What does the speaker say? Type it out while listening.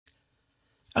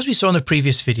As we saw in the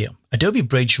previous video, Adobe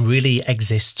Bridge really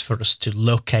exists for us to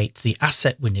locate the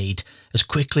asset we need as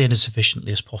quickly and as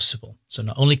efficiently as possible. So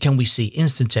not only can we see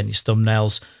instantaneous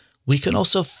thumbnails, we can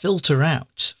also filter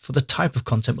out for the type of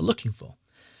content we're looking for.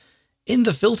 In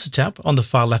the Filter tab on the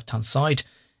far left-hand side,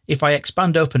 if I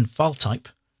expand open File Type,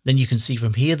 then you can see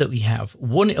from here that we have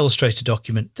one Illustrator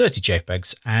document, 30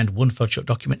 JPEGs, and one Photoshop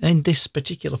document in this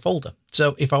particular folder.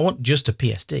 So if I want just a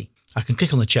PSD, I can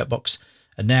click on the checkbox,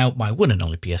 and now my one and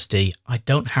only PSD, I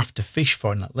don't have to fish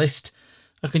for in that list.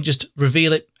 I can just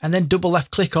reveal it and then double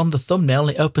left click on the thumbnail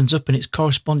and it opens up in its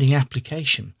corresponding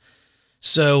application.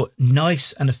 So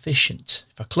nice and efficient.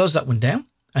 If I close that one down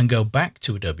and go back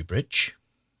to Adobe Bridge,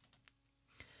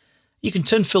 you can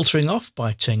turn filtering off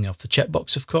by turning off the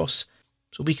checkbox, of course.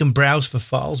 So we can browse for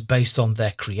files based on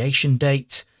their creation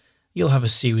date. You'll have a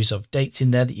series of dates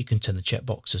in there that you can turn the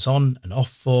checkboxes on and off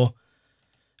for.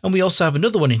 And we also have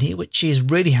another one in here, which is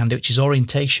really handy, which is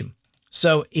orientation.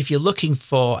 So if you're looking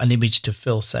for an image to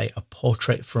fill, say, a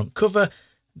portrait front cover,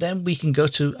 then we can go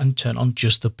to and turn on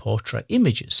just the portrait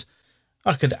images.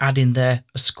 I could add in there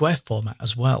a square format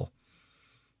as well.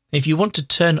 If you want to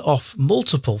turn off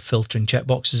multiple filtering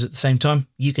checkboxes at the same time,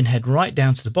 you can head right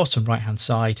down to the bottom right-hand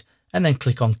side and then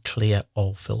click on Clear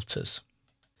All Filters.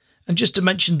 And just to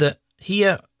mention that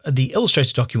here, the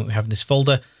Illustrator document we have in this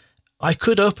folder, I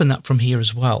could open that from here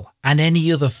as well, and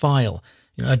any other file.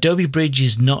 Adobe Bridge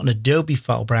is not an Adobe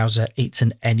file browser, it's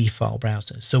an any file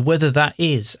browser. So whether that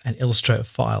is an Illustrator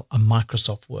file, a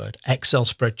Microsoft Word, Excel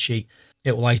spreadsheet,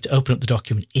 it will allow you to open up the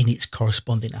document in its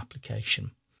corresponding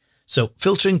application. So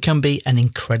filtering can be an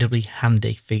incredibly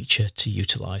handy feature to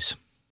utilize.